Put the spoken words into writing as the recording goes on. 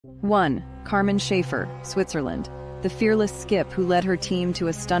1. Carmen Schäfer, Switzerland, the fearless skip who led her team to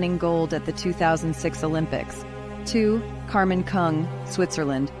a stunning gold at the 2006 Olympics. 2. Carmen Kung,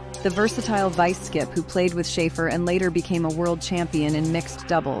 Switzerland, the versatile vice skip who played with Schäfer and later became a world champion in mixed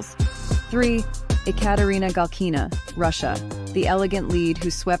doubles. 3. Ekaterina Galkina, Russia, the elegant lead who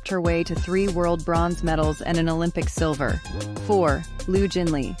swept her way to 3 world bronze medals and an Olympic silver. 4. Liu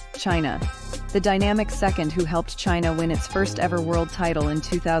Jinli, China, the dynamic second who helped China win its first ever world title in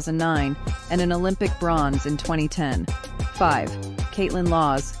 2009 and an Olympic bronze in 2010. 5. Caitlin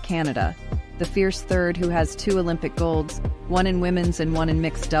Laws, Canada, the fierce third who has 2 Olympic golds, 1 in women's and 1 in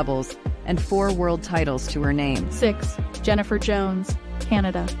mixed doubles, and 4 world titles to her name. 6. Jennifer Jones,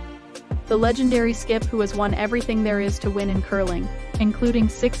 Canada, the legendary skip who has won everything there is to win in curling, including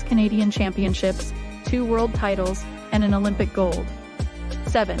 6 Canadian championships, 2 world titles, and an Olympic gold.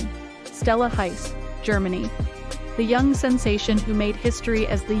 7. Stella Heiss, Germany, the young sensation who made history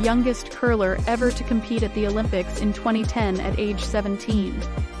as the youngest curler ever to compete at the Olympics in 2010 at age 17.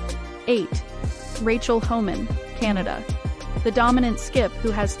 8. Rachel Homan, Canada, the dominant skip who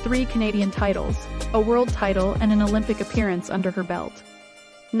has 3 Canadian titles, a world title and an Olympic appearance under her belt.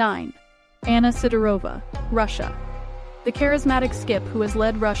 9. Anna Sidorova, Russia, the charismatic skip who has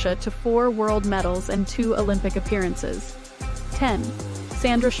led Russia to 4 world medals and 2 Olympic appearances. 10.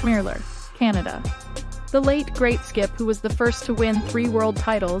 Sandra Schmirler, Canada, the late great skip who was the first to win 3 world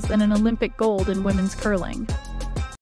titles and an Olympic gold in women's curling.